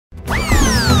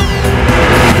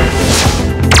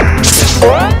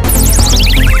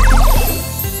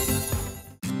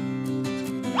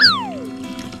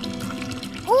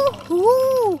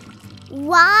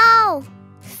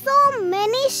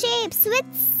shapes with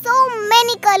so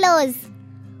many colors.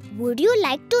 Would you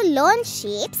like to learn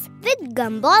shapes with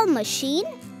Gumball machine?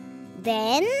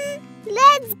 Then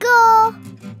let's go!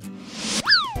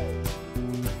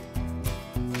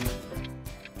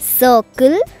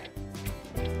 Circle,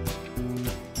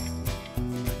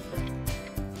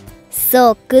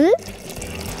 circle.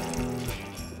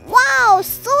 Wow,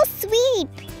 so sweet!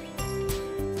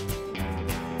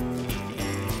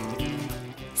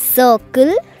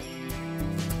 Circle,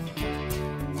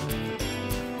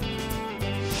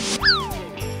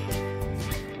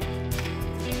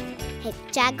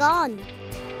 hexagon,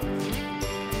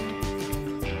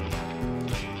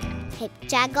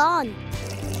 hexagon.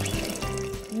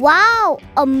 Wow,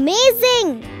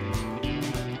 amazing!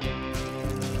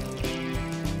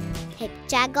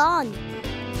 Hexagon,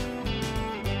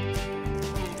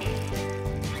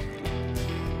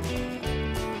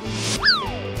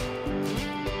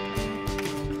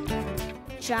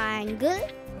 triangle,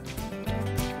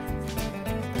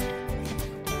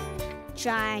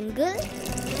 triangle.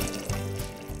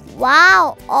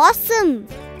 Wow, awesome!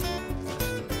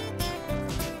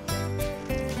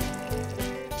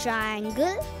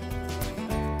 Triangle,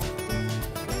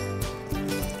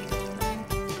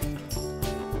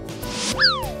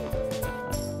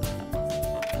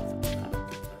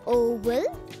 oval,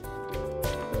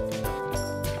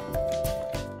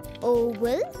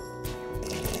 oval.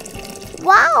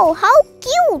 Wow, how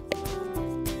cute!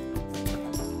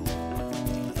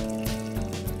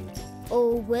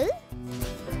 Oval,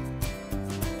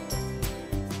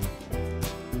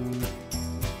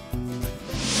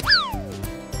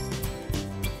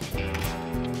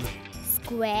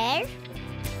 square,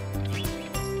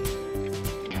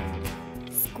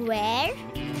 square.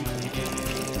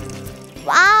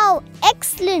 Wow,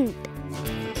 excellent!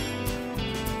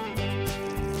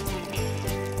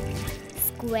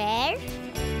 Square,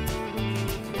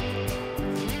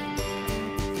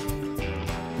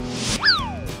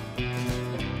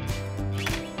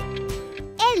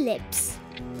 ellipse,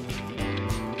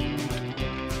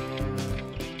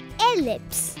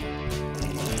 ellipse.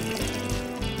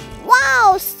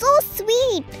 Wow, so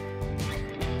sweet!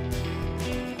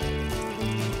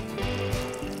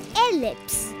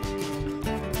 Ellipse,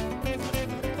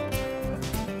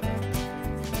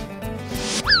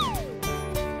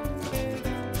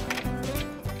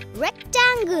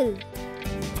 rectangle,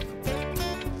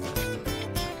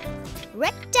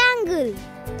 rectangle.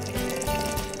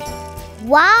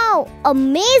 Wow,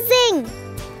 amazing!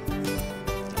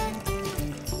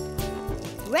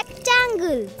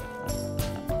 Rectangle,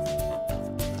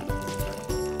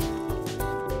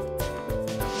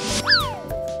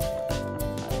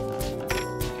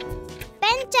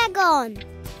 pentagon,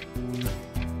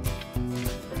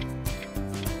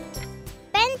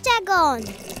 pentagon.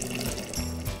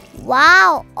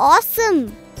 Wow,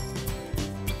 awesome!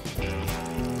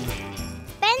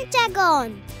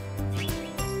 Pentagon,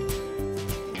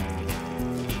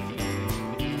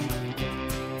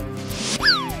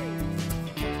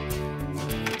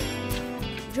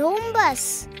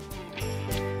 rhombus,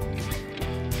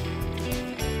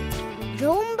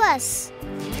 rhombus.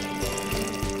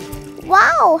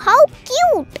 Wow, how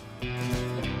cute!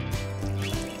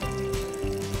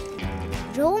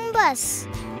 Rhombus.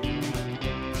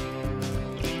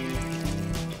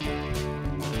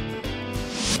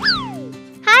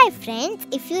 Hi friends,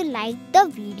 if you liked the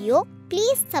video,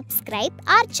 please subscribe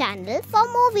our channel for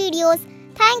more videos.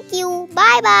 Thank you.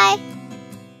 Bye bye.